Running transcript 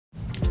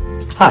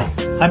Hi,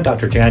 I'm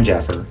Dr. Jan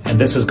Jaffer, and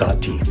this is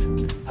Got Teeth,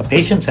 a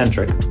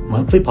patient-centric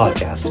monthly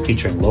podcast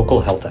featuring local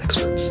health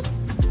experts.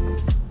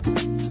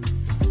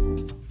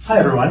 Hi,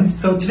 everyone.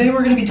 So today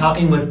we're going to be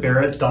talking with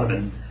Barrett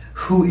Donovan,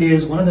 who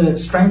is one of the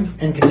strength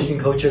and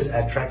conditioning coaches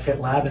at Trek Fit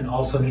Lab and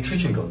also a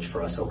nutrition coach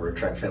for us over at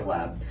Trek Fit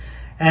Lab.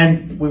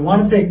 And we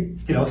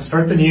wanted to,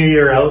 start the new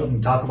year out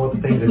and talk about the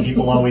things that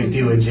people always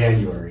do in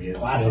January.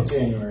 Classic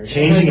January.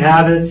 Changing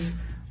habits,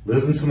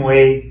 losing some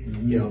weight,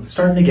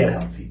 starting to get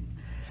healthy.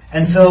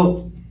 And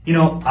so,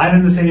 I'm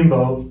in the same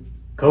boat.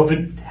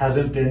 COVID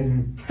hasn't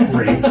been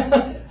great.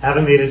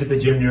 Haven't made it to the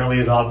gym nearly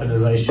as often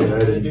as I should.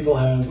 And people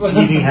have.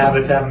 Eating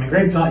habits haven't been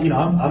great. So,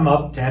 I'm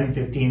up 10,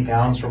 15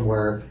 pounds from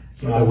where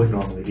I would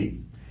normally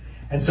be.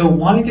 And so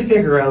wanting to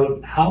figure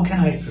out how can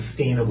I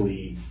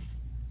sustainably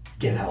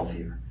get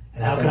healthier?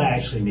 And how can I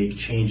actually make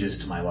changes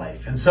to my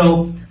life? And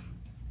so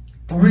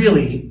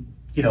really,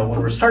 when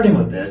we're starting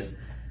with this,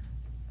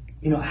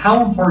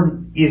 how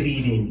important is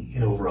eating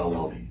in overall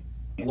well-being?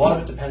 A lot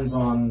of it depends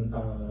on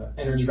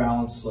energy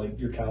balance, like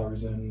your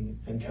calories in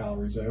and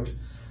calories out.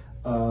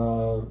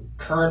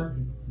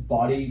 Current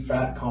body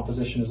fat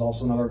composition is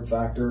also another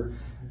factor.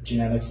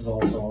 Genetics is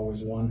also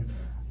always one.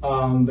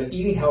 But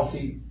eating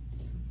healthy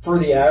for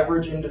the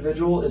average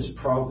individual is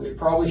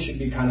probably should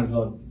be kind of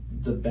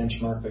the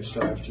benchmark they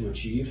strive to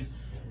achieve.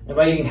 And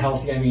by eating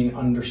healthy, I mean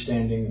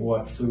understanding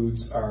what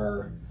foods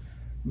are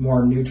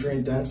more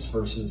nutrient dense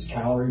versus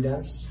calorie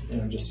dense,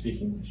 just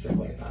speaking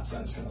strictly in that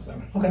sense kind of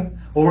thing. Okay.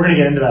 Well, we're going to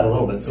get into that a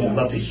little bit, so We'd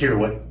love to hear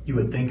what you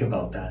would think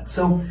about that.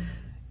 So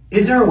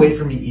is there a way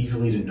for me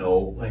easily to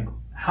know,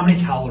 how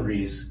many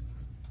calories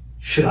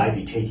should I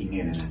be taking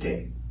in a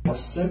day? A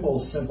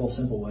simple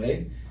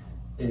way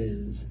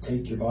is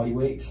take your body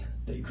weight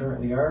that you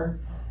currently are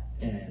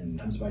and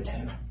times by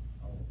 10.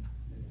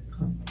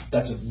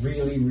 That's a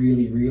really,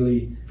 really,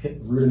 really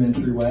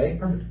rudimentary way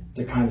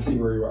to kind of see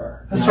where you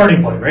are. A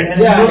starting point, right?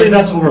 And really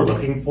that's what we're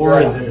looking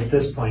for, is that at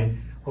this point,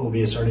 what would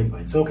be a starting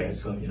point? So,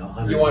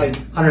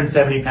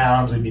 170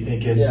 pounds, we'd be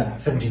thinking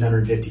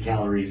 1,750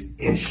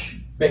 calories-ish.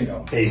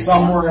 Bingo.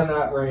 Somewhere in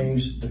that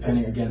range,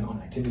 depending, again,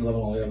 on activity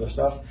level and all the other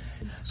stuff.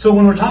 So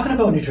when we're talking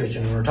about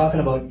nutrition, when we're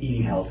talking about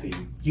eating healthy,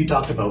 you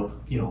talked about,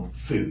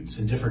 foods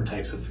and different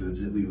types of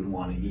foods that we would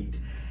want to eat.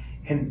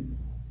 And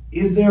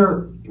is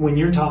there, when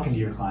you're talking to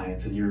your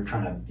clients and you're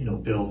trying to,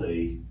 build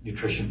a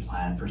nutrition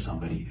plan for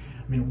somebody,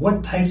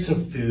 what types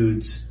of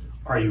foods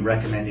are you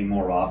recommending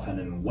more often,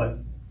 and what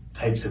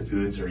types of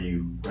foods are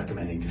you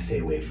recommending to stay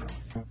away from?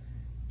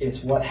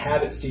 It's what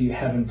habits do you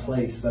have in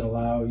place that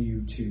allow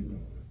you to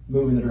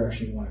move in the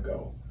direction you want to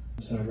go.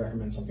 So I'd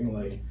recommend something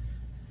like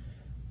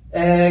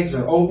eggs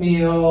or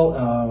oatmeal.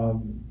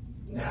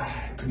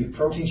 It could be a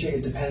protein shake.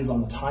 It depends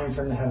on the time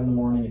frame they have in the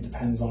morning. It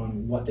depends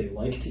on what they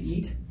like to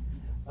eat.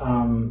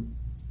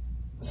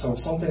 So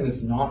something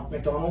that's not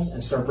McDonald's,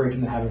 and start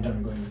breaking the habit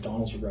of going to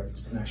McDonald's for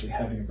breakfast and actually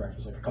having a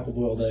breakfast, like a couple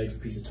boiled eggs, a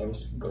piece of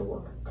toast, go to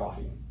work,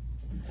 coffee.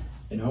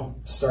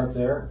 Start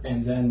there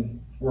and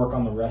then work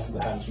on the rest of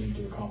the habits you need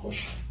to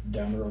accomplish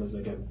down the road as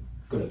they get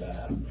good at that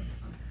habit.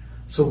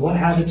 So what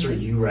habits are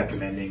you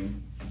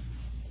recommending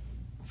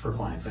for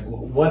clients?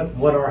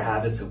 What are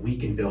habits that we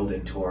can build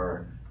into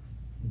our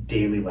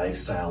daily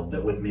lifestyle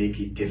that would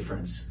make a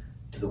difference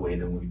to the way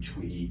in which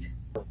we eat?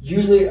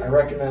 Usually I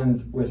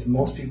recommend, with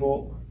most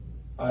people,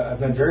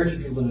 I've met very few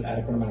people that have an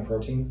adequate amount of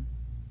protein.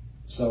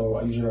 So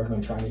I usually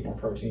recommend trying to eat more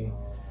protein.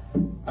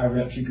 I've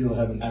met a few people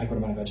that have an adequate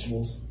amount of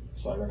vegetables,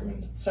 so I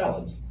recommend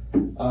salads.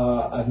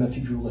 I've met a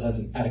few people that have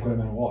an adequate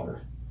amount of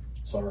water,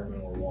 so I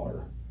recommend more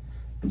water.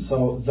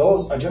 So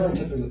those, I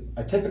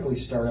typically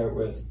start out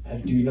with,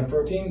 do you eat enough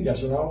protein?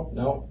 Yes or no?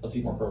 No, let's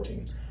eat more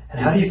protein.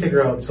 And how do you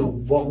figure out, so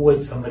what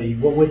would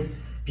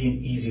be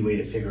an easy way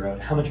to figure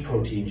out how much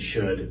protein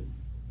should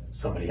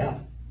somebody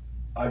have?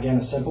 Again,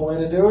 a simple way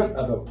to do it,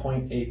 about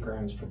 0.8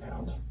 grams per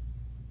pound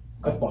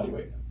of body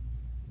weight.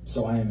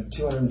 So I am a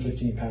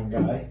 215 pound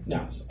guy.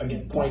 Now,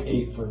 again,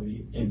 0.8 for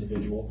the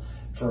individual.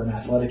 For an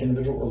athletic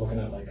individual, we're looking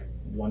at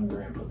 1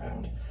 gram per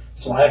pound.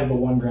 So I have about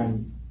 1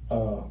 gram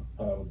of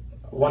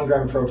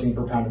protein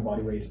per pound of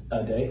body weight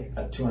a day.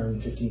 At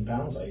 215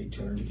 pounds, I eat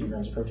 250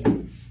 grams of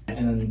protein.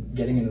 And then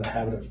getting into the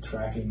habit of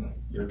tracking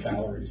your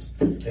calories.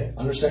 Okay.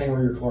 Understanding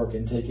where your caloric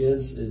intake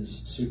is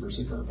super,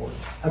 super important.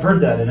 I've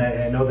heard that, and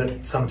I know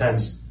that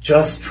sometimes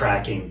just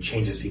tracking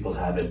changes people's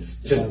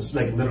habits,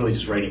 literally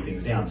just writing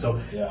things down.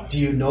 So do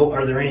you know,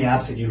 are there any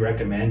apps that you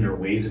recommend or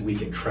ways that we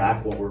can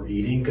track what we're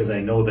eating? Because I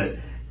know that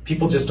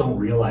people just don't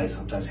realize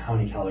sometimes how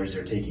many calories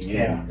they're taking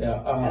in,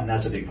 and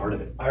that's a big part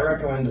of it. I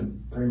recommend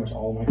to pretty much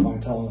all of my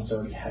clientele, unless they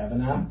already have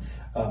an app,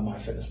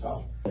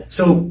 MyFitnessPal.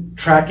 So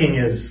tracking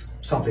is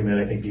something that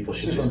I think people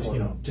should just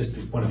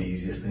one of the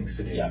easiest things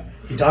to do. Yeah.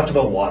 You talked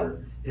about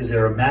water. Is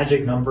there a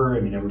magic number?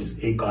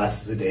 everybody's 8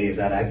 glasses a day. Is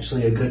that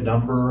actually a good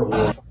number?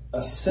 Or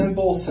a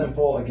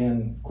simple,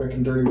 again, quick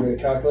and dirty way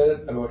to calculate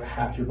it, about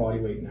half your body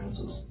weight in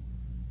ounces.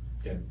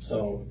 Okay.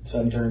 So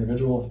sedentary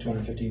individual,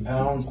 215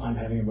 pounds, I'm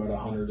having about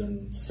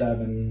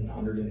 107,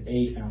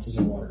 108 ounces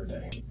of water a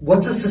day.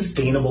 What's a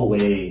sustainable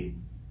way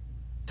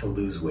to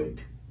lose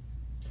weight?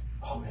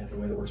 oh man, the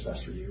way that works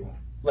best for you.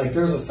 Like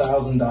there's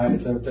 1,000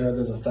 diets out there.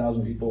 There's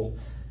 1,000 people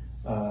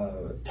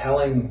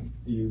telling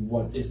you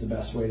what is the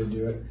best way to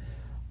do it.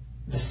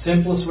 The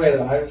simplest way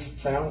that I've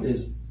found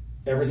is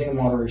everything in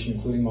moderation,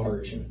 including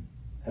moderation.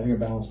 Having a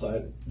balanced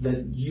diet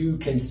that you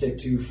can stick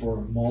to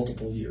for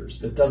multiple years.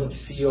 That doesn't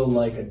feel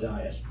like a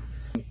diet.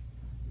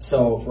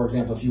 So, for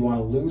example, if you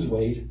want to lose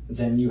weight,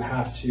 then you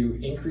have to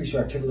increase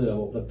your activity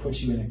level that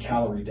puts you in a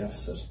calorie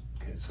deficit.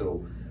 Okay,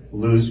 so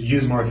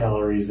use more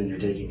calories than you're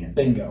taking in.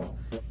 Bingo.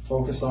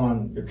 Focus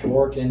on your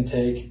caloric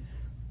intake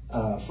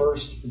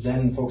first,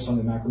 then focus on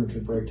the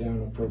macronutrient breakdown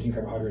of protein,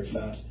 carbohydrate,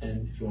 fat,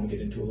 and if you want to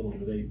get into a little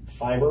bit of a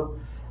fiber,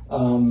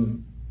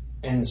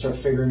 and start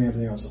figuring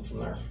everything else out from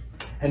there.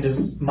 And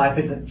does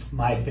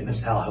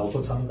MyFitnessPal help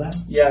with some of that?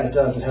 Yeah, it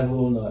does. It has a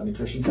little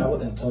nutrition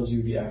tablet and it tells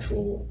you the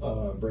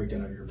actual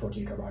breakdown of your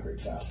protein, carbohydrate,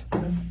 fat.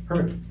 Okay,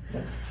 perfect.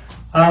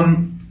 Yeah.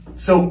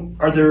 So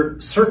are there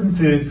certain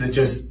foods that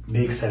just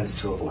make sense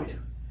to avoid?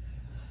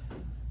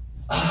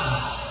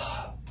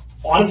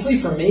 Honestly,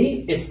 for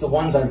me, it's the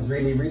ones I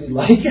really, really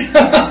like.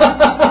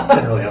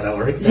 Generally how that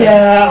works.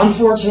 Yeah,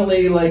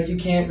 unfortunately, like you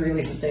can't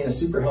really sustain a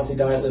super healthy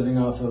diet living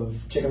off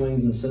of chicken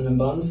wings and cinnamon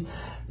buns.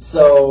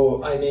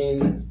 So, I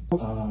mean,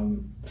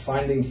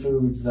 finding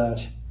foods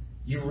that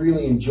you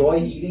really enjoy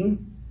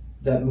eating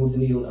that move the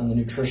needle on the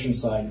nutrition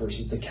side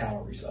versus the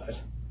calorie side,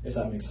 if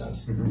that makes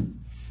sense. Mm-hmm.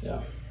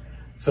 Yeah.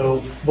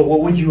 So, but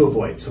what would you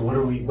avoid? So what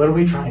are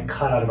we trying to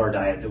cut out of our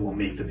diet that will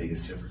make the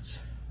biggest difference?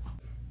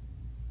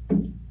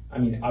 I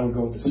mean, I would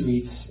go with the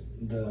sweets,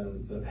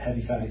 the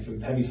heavy fatty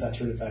foods, heavy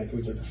saturated fatty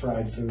foods like the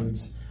fried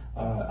foods,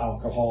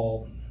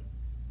 alcohol,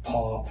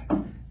 pop,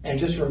 and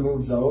just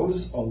remove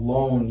those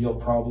alone. You'll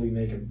probably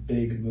make a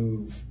big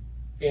move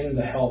in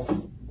the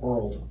health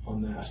world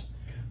on that.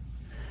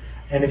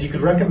 And if you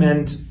could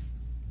recommend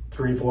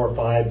 3, 4,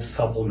 5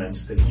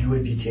 supplements that you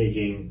would be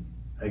taking,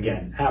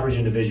 again, average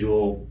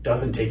individual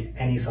doesn't take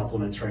any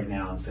supplements right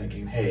now and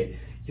thinking, hey,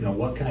 you know,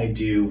 what can I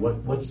do?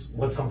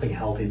 What's something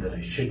healthy that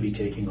I should be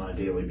taking on a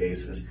daily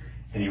basis?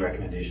 Any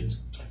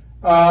recommendations?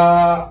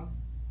 I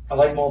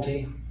like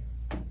multi.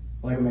 I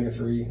like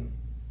omega-3.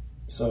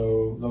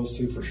 So those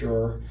two for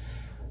sure.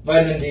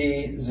 Vitamin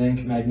D,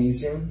 zinc,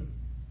 magnesium.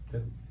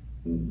 Good.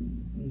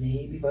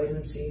 Maybe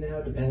vitamin C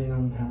now, depending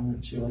on how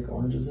much you like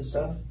oranges and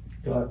stuff.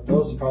 But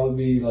those would probably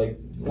be like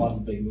a lot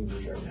of the big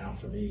movers right now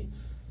for me.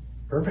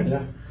 Perfect.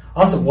 Yeah.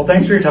 Awesome. Well,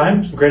 thanks for your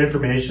time. Some great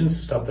information,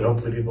 stuff that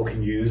hopefully people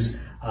can use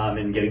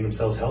in getting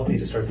themselves healthy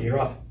to start the year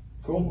off.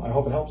 Cool. I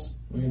hope it helps.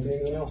 Let me know if you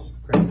need anything else.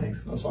 Great.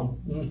 Thanks. That was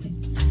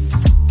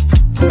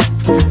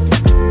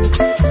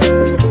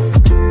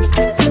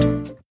fun.